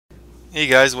Hey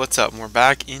guys, what's up? We're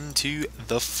back into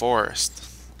the forest.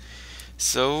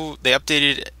 So they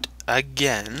updated it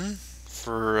again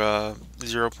for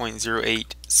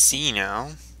 0.08c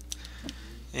now,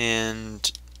 and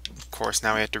of course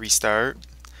now we have to restart.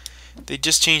 They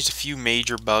just changed a few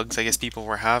major bugs I guess people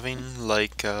were having,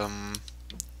 like I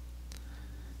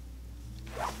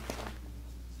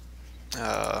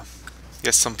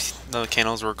guess some the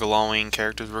candles were glowing,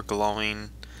 characters were glowing.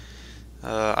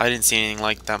 I didn't see anything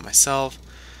like that myself.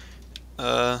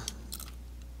 A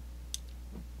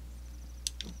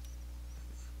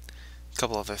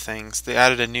couple other things. They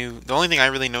added a new. The only thing I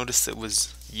really noticed that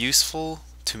was useful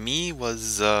to me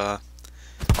was a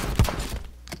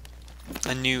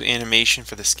new animation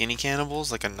for the skinny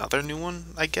cannibals, like another new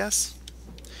one, I guess.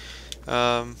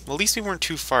 Well, at least we weren't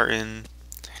too far in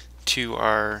to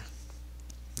our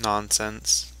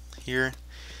nonsense here.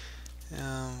 We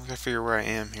gotta figure where I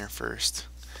am here first.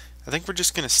 I think we're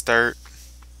just gonna start.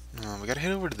 We gotta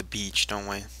head over to the beach, don't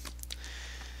we?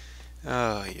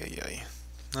 Oh, yeah.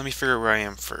 Let me figure where I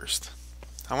am first.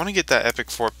 I want to get that epic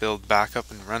fort build back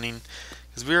up and running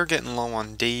because we are getting low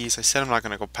on days. I said I'm not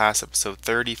going to go past episode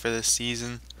 30 for this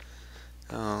season.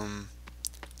 I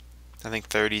think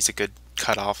 30 is a good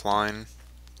cutoff line.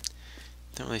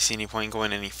 Don't really see any point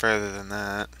going any further than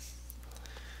that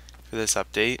for this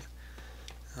update.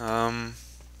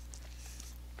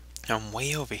 I'm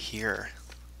way over here.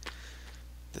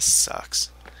 This sucks.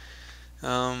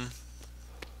 So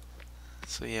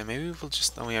yeah, maybe we'll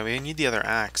just. Oh yeah, we need the other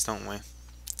axe, don't we?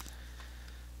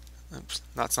 Oops,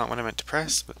 that's not what I meant to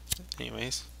press, but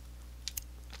anyways.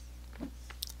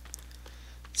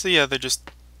 So yeah, they're just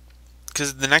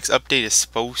because the next update is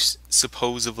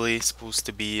supposedly supposed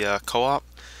to be co-op,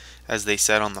 as they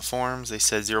said on the forums. They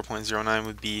said 0.09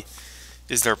 would be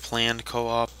is their planned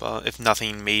co-op if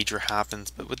nothing major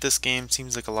happens. But with this game,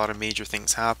 seems like a lot of major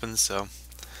things happen. So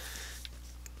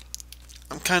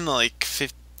I'm kind of like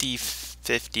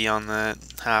 50-50 on that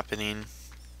happening.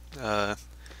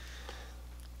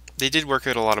 They did work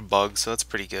out a lot of bugs, so that's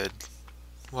pretty good.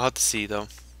 We'll have to see though.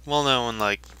 We'll know in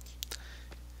like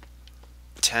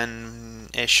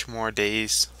 10-ish more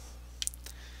days,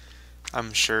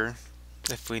 I'm sure,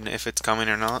 if it's coming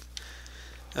or not.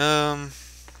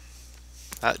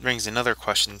 That brings another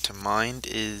question to mind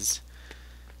is,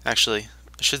 actually,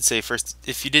 I should say first,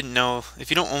 if you didn't know,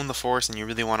 if you don't own the forest and you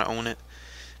really want to own it,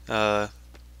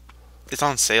 it's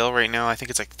on sale right now. I think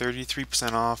it's like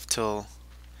 33% off till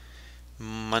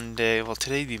Monday. Well,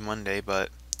 today'd be Monday,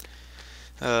 but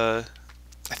I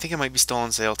think it might be still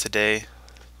on sale today.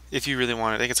 If you really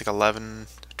want it, I think it's like $11,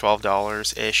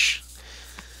 $12 ish.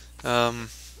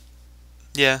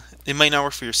 Yeah, it might not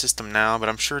work for your system now, but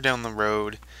I'm sure down the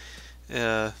road,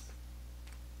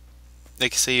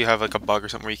 like say you have like a bug or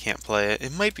something where you can't play it,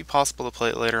 it might be possible to play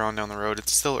it later on down the road.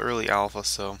 It's still early alpha,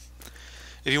 so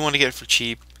if you want to get it for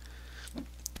cheap,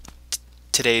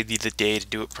 today would be the day to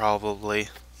do it probably.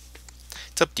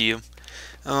 It's up to you.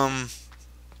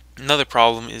 Another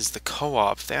problem is the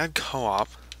co-op. If they add co-op,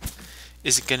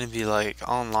 is it going to be like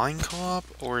online co-op,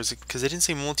 or is it, because they didn't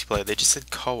say multiplayer, they just said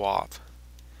co-op.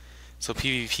 So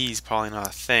PvP is probably not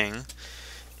a thing.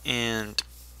 And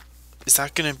is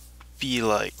that going to be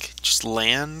like just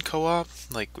LAN co-op,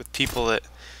 like with people that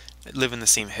live in the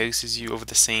same house as you over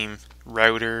the same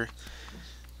router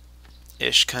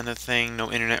ish kind of thing,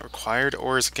 no internet required,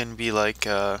 or is it going to be like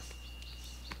a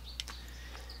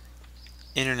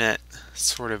internet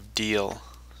sort of deal?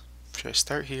 Should I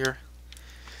start here?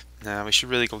 Nah, we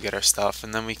should really go get our stuff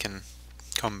and then we can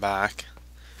come back.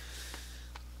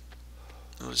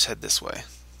 We'll just head this way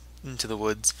into the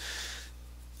woods.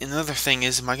 Another thing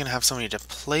is, am I going to have somebody to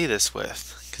play this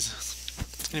with? Because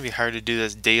it's going to be hard to do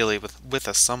this daily with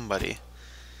a somebody.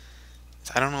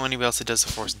 I don't know anybody else that does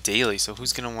the Force daily, so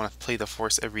who's going to want to play the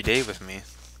Force every day with me?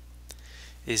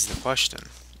 Is the question.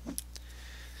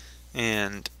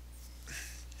 And,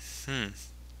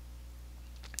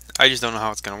 I just don't know how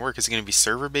it's going to work. Is it going to be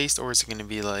server based, or is it going to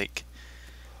be like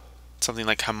something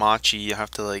like Hamachi? You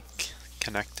have to like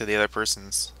connect to the other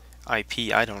person's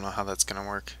IP. I don't know how that's going to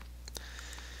work.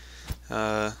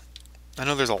 I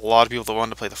know there's a lot of people that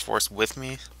want to play the Force with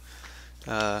me.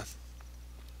 I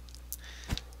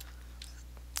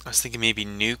was thinking maybe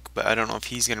Nuke, but I don't know if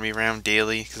he's going to be around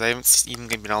daily, because I haven't even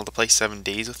been able to play 7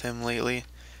 days with him lately.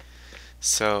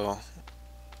 So,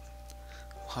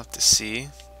 we'll have to see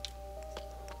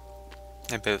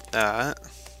about that.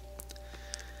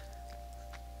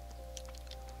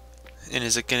 And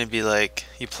is it going to be like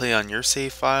you play on your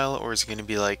save file, or is it going to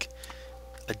be like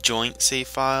a joint save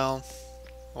file,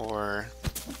 or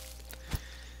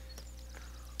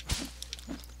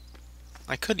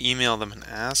I could email them and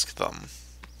ask them,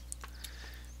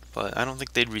 but I don't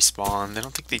think they'd respond. I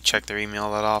don't think they check their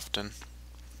email that often.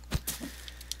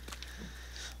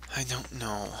 I don't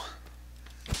know.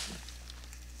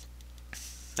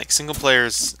 Like, single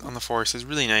players on the Forest is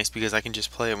really nice because I can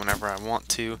just play it whenever I want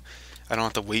to. I don't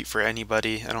have to wait for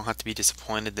anybody. I don't have to be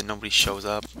disappointed that nobody shows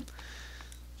up,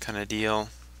 kind of deal.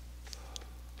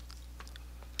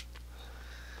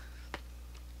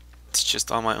 It's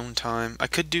just on my own time. I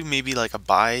could do maybe like a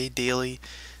bi-daily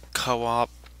co-op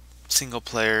single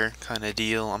player kind of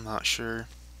deal. I'm not sure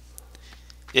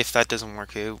if that doesn't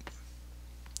work out.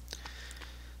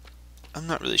 I'm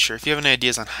not really sure. If you have any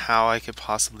ideas on how I could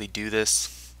possibly do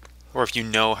this, or if you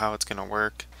know how it's gonna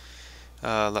work,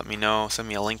 let me know. Send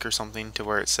me a link or something to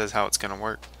where it says how it's gonna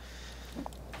work.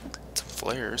 Some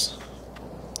flares.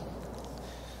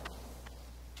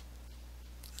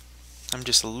 I'm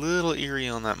just a little eerie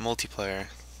on that multiplayer.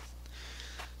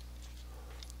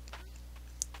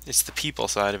 It's the people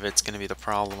side of it's gonna be the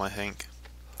problem, I think.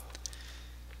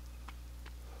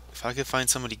 If I could find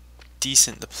somebody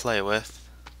decent to play with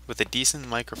a decent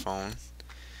microphone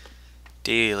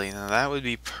daily, now that would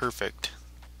be perfect.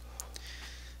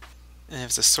 And if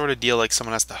it's a sort of deal like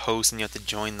someone has to host and you have to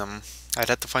join them, I'd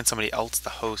have to find somebody else to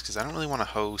host because I don't really want to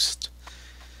host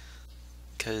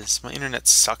because my internet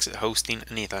sucks at hosting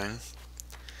anything.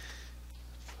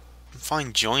 I'm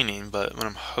fine joining, but when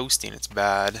I'm hosting it's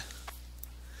bad.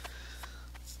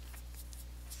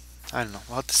 I don't know,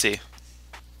 we'll have to see.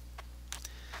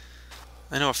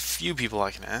 I know a few people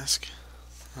I can ask.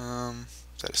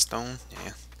 Is that a stone?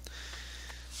 Yeah.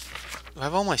 I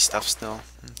have all my stuff still.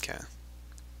 Okay.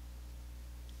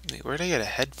 Wait, where did I get a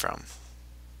head from?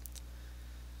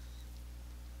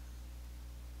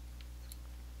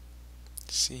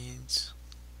 Seeds.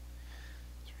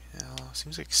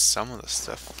 Seems like some of the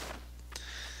stuff.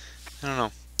 I don't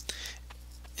know.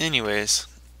 Anyways,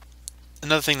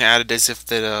 another thing they added is if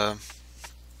that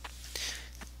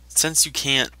since you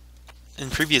can't, in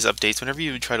previous updates, whenever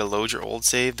you would try to load your old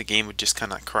save, the game would just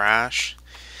kind of crash.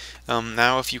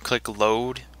 Now if you click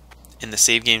load and the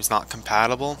save game's not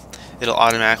compatible, it'll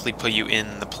automatically put you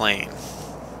in the plane,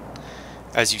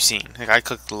 as you've seen. Like, I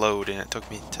clicked load and it took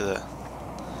me to the...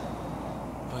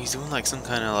 Oh, he's doing like some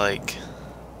kind of like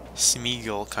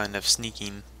Smeagol kind of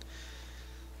sneaking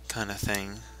kind of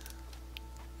thing.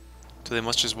 So they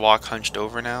must just walk hunched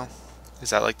over now?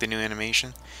 Is that like the new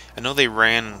animation? I know they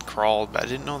ran and crawled, but I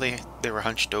didn't know they were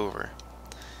hunched over.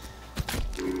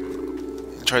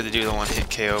 I tried to do the one hit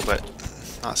KO, but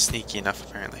not sneaky enough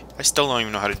apparently. I still don't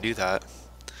even know how to do that.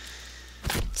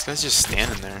 This guy's just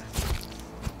standing there.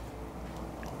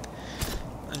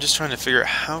 I'm just trying to figure out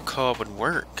how co-op would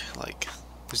work. Like,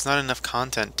 there's not enough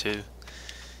content to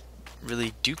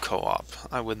really do co-op,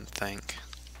 I wouldn't think.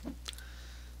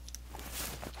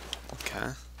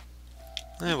 Okay.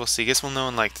 Yeah, we'll see. Guess we'll know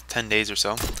in like 10 days or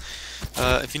so.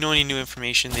 If you know any new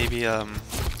information, maybe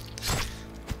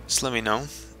just let me know.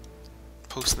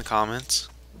 Post in the comments.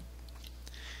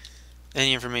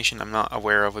 Any information I'm not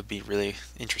aware of would be really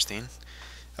interesting.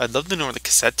 I'd love to know where the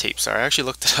cassette tapes are. I actually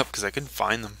looked it up because I couldn't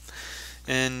find them.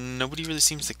 And nobody really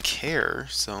seems to care,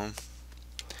 so I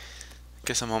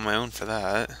guess I'm on my own for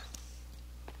that.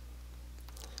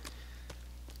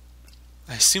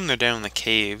 I assume they're down in the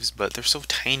caves, but they're so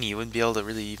tiny you wouldn't be able to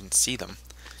really even see them.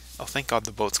 Oh, thank God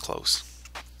the boat's close.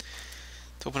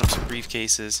 Let's open up some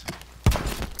briefcases.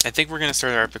 I think we're going to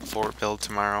start our epic fort build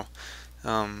tomorrow.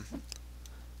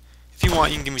 If you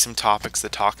want, you can give me some topics to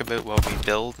talk about while we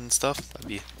build and stuff. That'd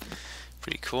be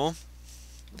pretty cool.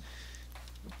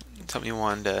 Something you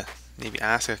wanted to maybe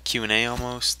ask, a Q&A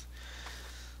almost.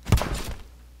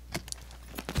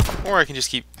 Or I can just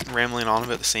keep rambling on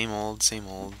about the same old,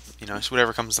 you know, just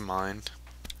whatever comes to mind.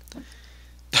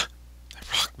 That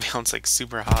rock bounce like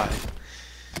super high.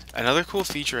 Another cool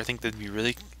feature I think that'd be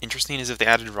really interesting is if they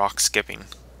added rock skipping.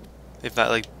 If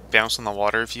that like bounced on the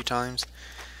water a few times.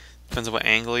 Depends on what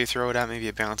angle you throw it at, maybe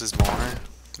it bounces more.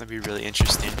 That'd be really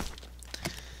interesting.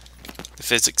 The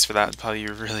physics for that would probably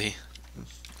be really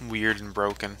weird and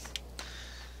broken.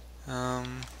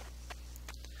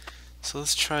 So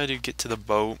let's try to get to the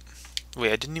boat.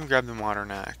 Wait, I didn't even grab the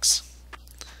modern axe.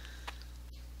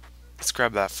 Let's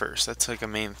grab that first. That's like a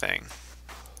main thing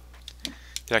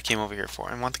that I came over here for.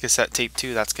 I want the cassette tape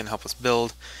too. That's going to help us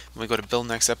build when we go to build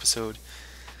next episode.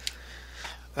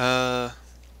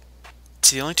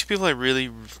 See, the only two people I really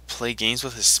play games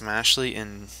with is Smashly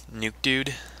and Nuke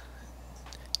Dude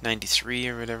 93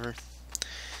 or whatever.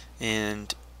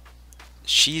 And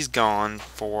she's gone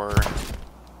for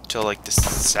till like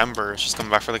December. She's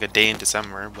coming back for like a day in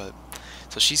December, but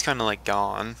so she's kind of like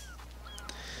gone.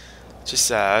 It's just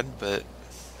sad, but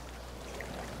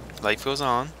life goes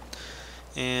on.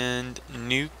 And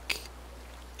Nuke,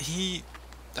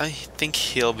 I think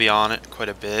he'll be on it quite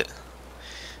a bit.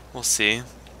 We'll see.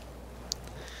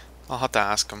 I'll have to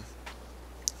ask him.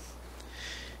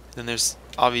 Then there's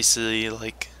obviously,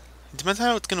 like, it depends on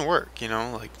how it's gonna work, you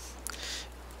know? Like,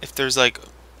 if there's, like,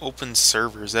 open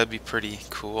servers, that'd be pretty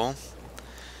cool.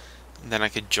 And then I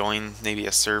could join maybe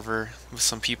a server with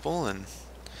some people, and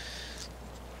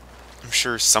I'm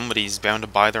sure somebody's bound to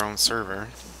buy their own server.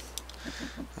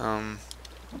 I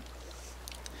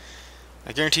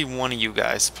guarantee one of you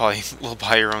guys probably will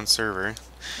buy your own server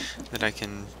that I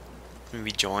can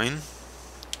maybe join.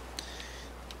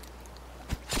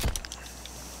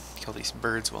 Kill these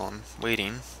birds while I'm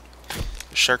waiting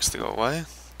the sharks to go away.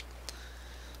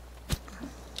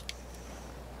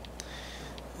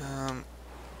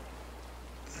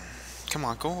 Come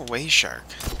on, go away, shark.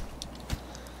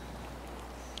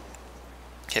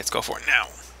 Okay, let's go for it now.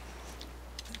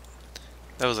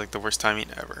 That was like the worst timing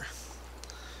ever.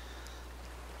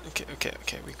 Okay,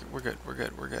 we're good.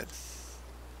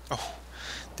 Oh,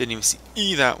 didn't even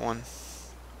see that one.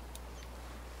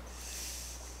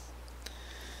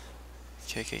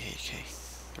 Okay.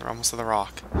 We're almost to the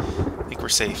rock. I think we're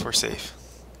safe.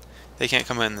 They can't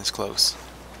come in this close.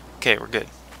 Okay, we're good.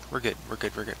 We're good.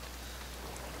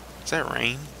 Is that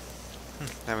rain?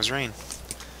 That was rain.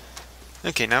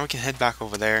 Okay, now we can head back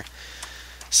over there.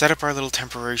 Set up our little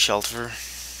temporary shelter.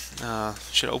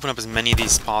 Should open up as many of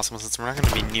these as possible since we're not going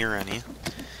to be near any.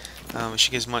 We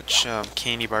should get as much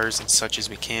candy bars and such as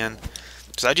we can.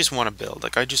 Because I just want to build.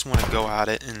 Like, I just want to go at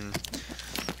it and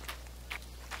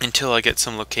until I get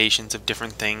some locations of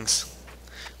different things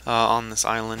on this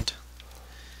island.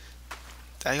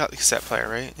 I got the cassette player,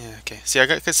 right? Yeah, okay. See, I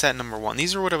got cassette number 1.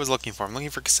 These are what I was looking for. I'm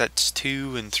looking for cassettes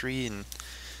 2 and 3 and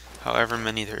however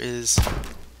many there is.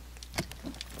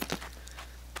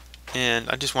 And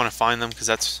I just want to find them because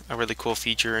that's a really cool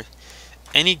feature.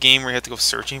 Any game where you have to go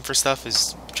searching for stuff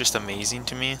is just amazing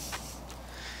to me.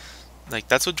 Like,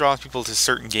 that's what draws people to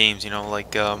certain games, you know,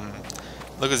 like,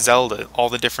 look at Zelda, all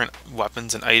the different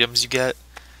weapons and items you get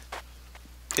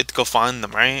to go find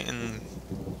them, right? And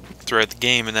throughout the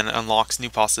game, and then it unlocks new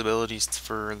possibilities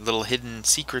for little hidden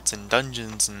secrets and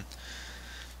dungeons, and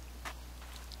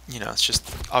you know, it's just,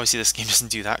 obviously this game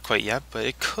doesn't do that quite yet, but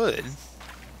it could.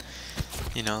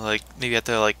 You know, like, maybe you have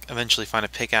to, like, eventually find a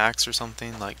pickaxe or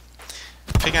something. Like,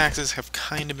 pickaxes have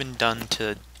kind of been done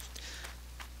to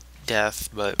death,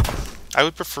 but I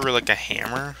would prefer, like, a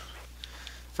hammer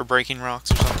for breaking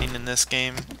rocks or something in this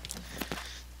game.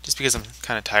 Just because I'm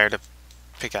kind of tired of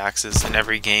pickaxes in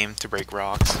every game to break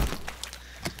rocks.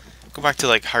 Go back to,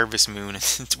 like, Harvest Moon,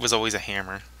 it was always a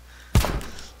hammer.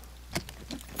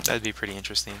 That'd be pretty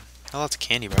interesting. Oh, lots of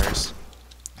candy bars.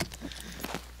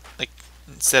 Like,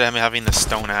 instead of having the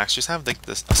stone axe, just have, like,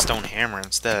 the stone hammer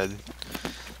instead.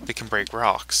 They can break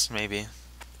rocks, maybe.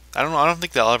 I don't know, I don't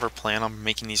think they'll ever plan on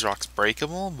making these rocks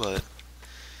breakable, but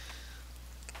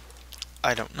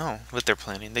I don't know what they're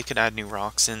planning. They could add new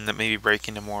rocks in that maybe break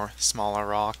into more smaller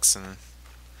rocks, and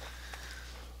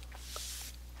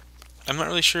I'm not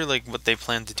really sure, like, what they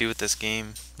plan to do with this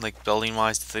game, like, building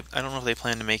wise. I don't know if they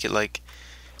plan to make it like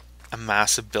a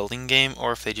massive building game,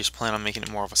 or if they just plan on making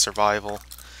it more of a survival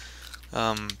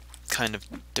kind of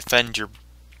defend your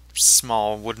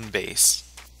small wooden base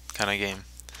kind of game.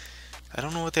 I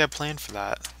don't know what they have planned for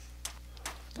that.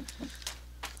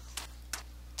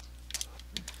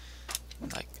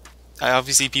 Like,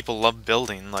 obviously people love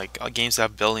building, like, games that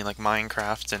have building, like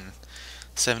Minecraft and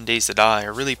 7 Days to Die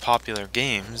are really popular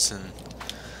games, and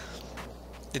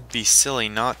it'd be silly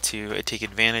not to take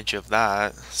advantage of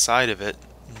that side of it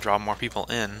and draw more people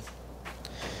in.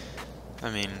 I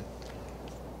mean,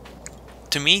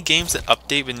 to me, games that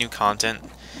update with new content,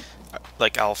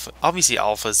 like Alpha, obviously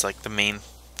Alpha is like the main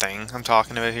thing I'm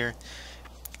talking about here.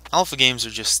 Alpha games are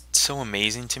just so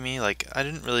amazing to me. Like, I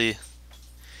didn't really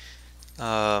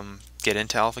get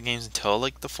into Alpha games until,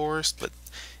 like, The Forest, but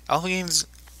Alpha games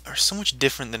are so much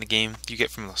different than a game you get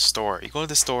from the store. You go to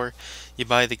the store, you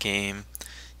buy the game,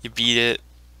 you beat it,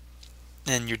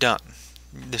 and you're done.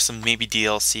 There's some maybe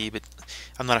DLC, but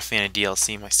I'm not a fan of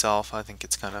DLC myself. I think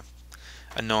it's kind of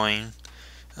annoying.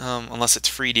 Unless it's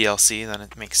free DLC, then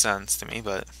it makes sense to me,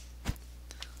 but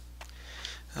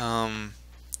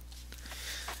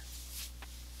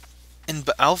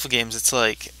but Alpha games, it's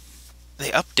like they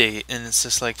update, and it's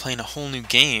just like playing a whole new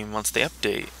game once they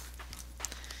update.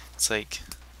 It's like,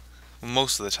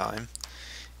 most of the time,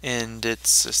 and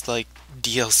it's just like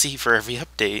DLC for every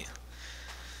update.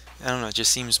 I don't know, it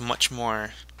just seems much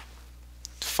more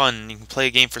fun. You can play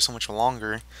a game for so much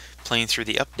longer playing through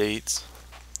the updates.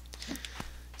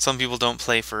 Some people don't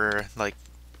play for, like,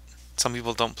 Some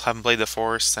people haven't played the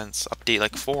 4 since update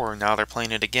like 4, now they're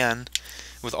playing it again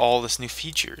with all this new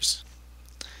features.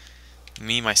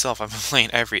 Me, myself, I've been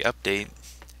playing every update,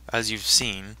 as you've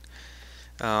seen.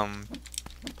 I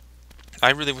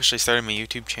really wish I started my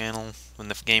YouTube channel when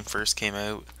the game first came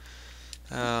out.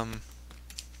 I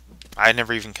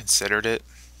never even considered it.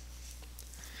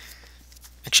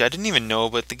 Actually, I didn't even know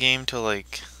about the game till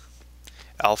like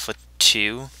Alpha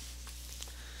 2.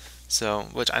 So,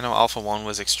 which I know Alpha 1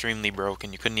 was extremely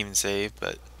broken, you couldn't even save,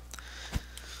 but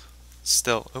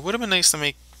still, it would have been nice to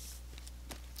make...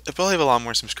 I'd probably have a lot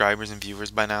more subscribers and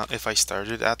viewers by now if I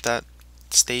started at that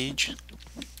stage.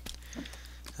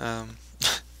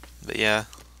 But yeah.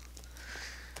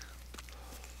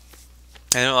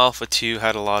 I know Alpha 2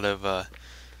 had a lot of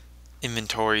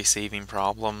inventory saving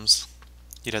problems.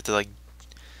 You'd have to like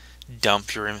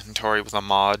dump your inventory with a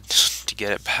mod to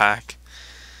get it back.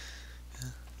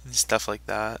 And stuff like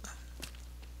that.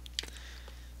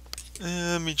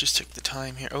 Let me just check the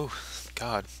time here. Oh,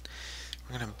 God.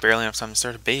 We're gonna barely have time to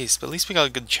start a base, but at least we got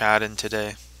a good chat in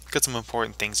today. Got some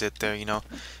important things out there, you know,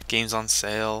 games on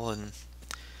sale, and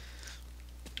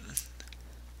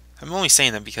I'm only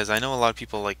saying that because I know a lot of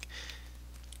people like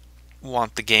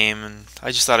want the game, and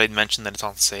I just thought I'd mention that it's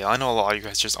on sale. I know a lot of you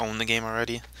guys just own the game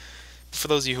already. But for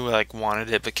those of you who like wanted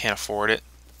it but can't afford it,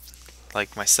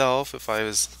 like myself,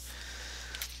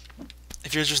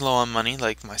 if you're just low on money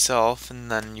like myself, and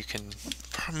then you can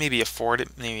maybe afford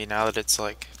it, maybe now that it's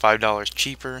like $5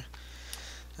 cheaper,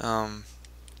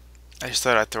 I just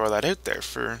thought I'd throw that out there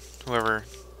for whoever,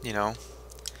 you know,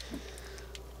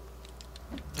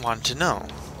 wanted to know.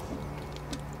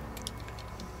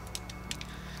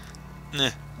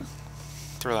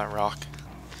 Throw that rock.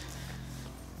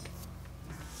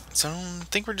 So I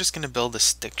think we're just gonna build a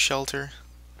stick shelter.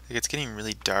 Like, it's getting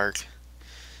really dark.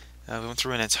 We went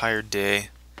through an entire day.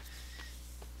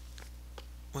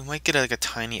 We might get like a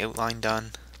tiny outline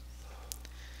done.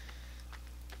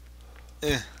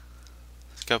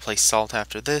 Gotta play Salt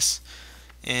after this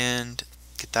and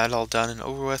get that all done and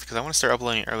over with, because I want to start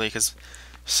uploading early, because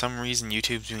for some reason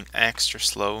YouTube's doing extra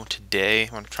slow today.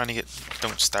 I'm trying to get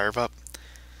Don't Starve up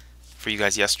for you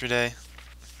guys yesterday.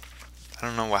 I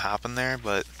don't know what happened there,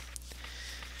 but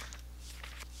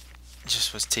it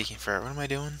just was taking forever. What am I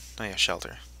doing? Oh yeah,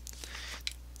 shelter.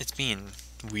 It's being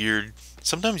weird.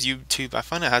 Sometimes YouTube, I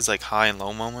find it has like high and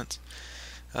low moments.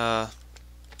 I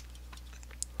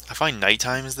find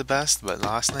nighttime is the best, but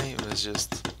last night it was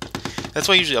just... That's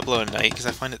why I usually upload at night, because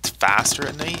I find it's faster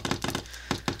at night.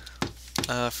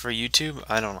 For YouTube,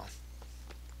 I don't know.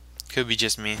 Could be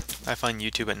just me. I find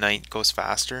YouTube at night goes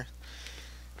faster.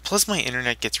 Plus my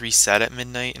internet gets reset at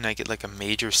midnight, and I get like a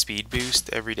major speed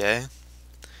boost every day.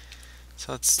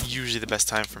 So it's usually the best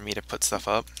time for me to put stuff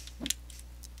up.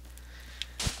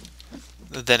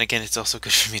 Then again, it's also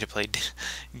good for me to play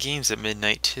games at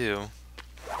midnight too.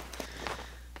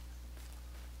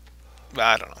 But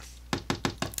I don't know.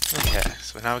 Okay,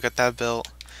 so now we got that built.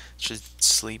 Should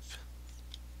sleep.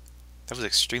 That was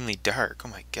extremely dark. Oh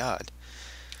my god.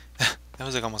 That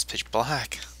was like almost pitch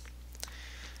black.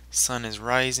 Sun is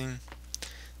rising.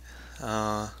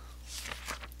 Let's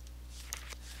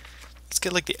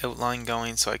get like the outline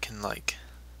going so I can like...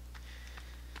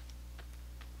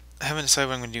 I haven't decided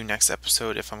what I'm going to do next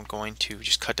episode, if I'm going to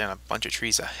just cut down a bunch of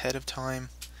trees ahead of time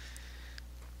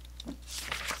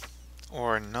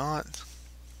or not.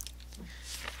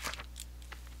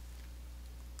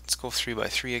 Let's go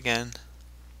 3x3 again.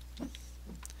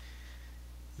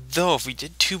 Though if we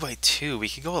did 2x2, we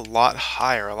could go a lot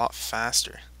higher, a lot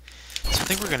faster. So I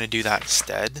think we're going to do that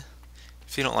instead.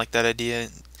 If you don't like that idea...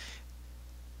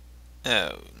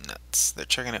 Oh, nuts. They're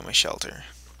checking out my shelter.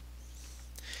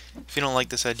 If you don't like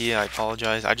this idea, I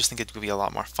apologize. I just think it would be a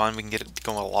lot more fun. We can get it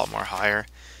going a lot more higher.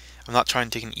 I'm not trying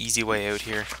to take an easy way out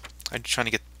here. I'm trying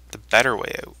to get the better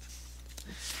way out.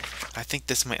 I think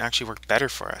this might actually work better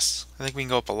for us. I think we can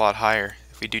go up a lot higher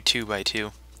if we do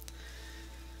 2x2.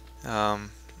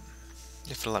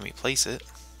 If it'll let me place it.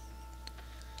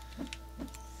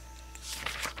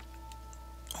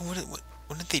 Oh,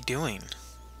 what are they doing?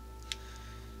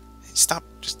 Stop!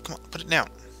 Just come on, put it down.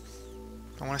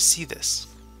 I want to see this.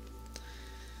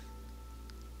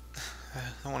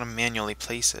 I want to manually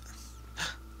place it.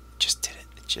 It just did it.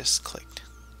 It just clicked.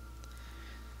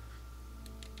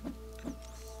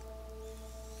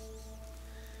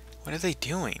 What are they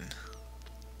doing?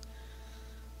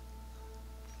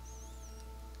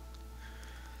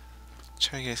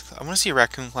 Try to get. I want to see a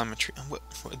raccoon climb a tree.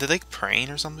 Did they praying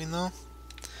or something though?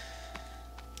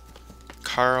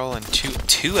 Carl and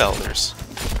two elders.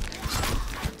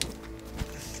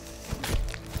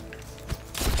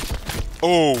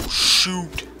 Oh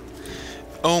shoot!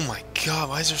 Oh my god,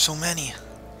 why is there so many?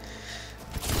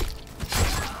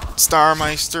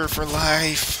 StarMeister for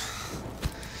life.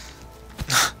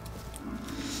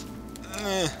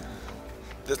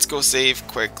 Let's go save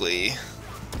quickly.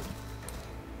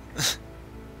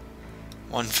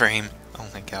 1 frame. Oh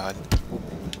my god.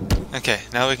 Okay,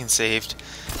 now we can save.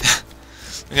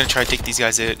 I'm gonna try to take these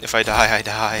guys out. If I die, I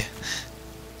die.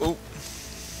 Oh.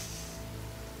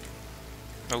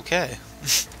 Okay.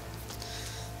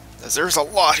 There's a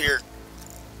lot here.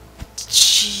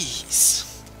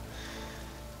 Jeez.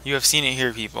 You have seen it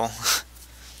here, people.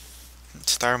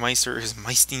 StarMeister is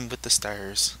meisting with the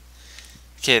stars.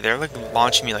 Okay, they're like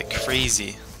launching me like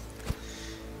crazy.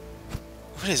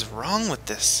 What is wrong with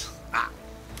this?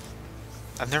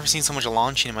 I've never seen so much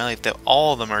launching in my life that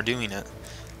all of them are doing it.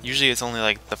 Usually it's only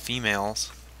like the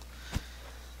females.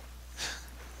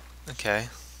 Okay.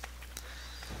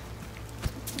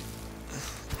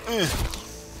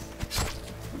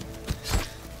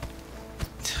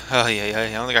 Oh yeah,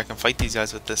 I don't think I can fight these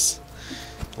guys with this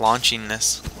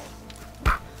launchingness.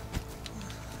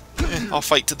 I'll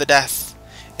fight to the death.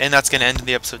 And that's gonna end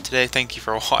the episode today. Thank you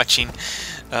for watching.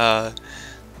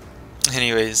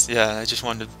 Anyways, yeah, I just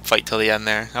wanted to fight till the end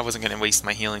there. I wasn't gonna waste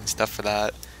my healing stuff for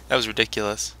that. That was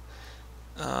ridiculous.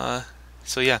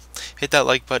 So yeah, hit that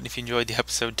like button if you enjoyed the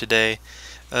episode today.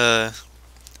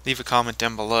 Leave a comment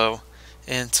down below.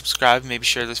 And subscribe, maybe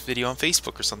share this video on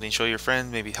Facebook or something. Show your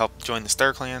friends, maybe help join the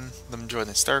Star Clan, them join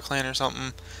the Star Clan or something.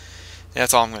 And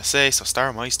that's all I'm going to say, so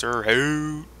StarMeister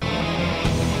out.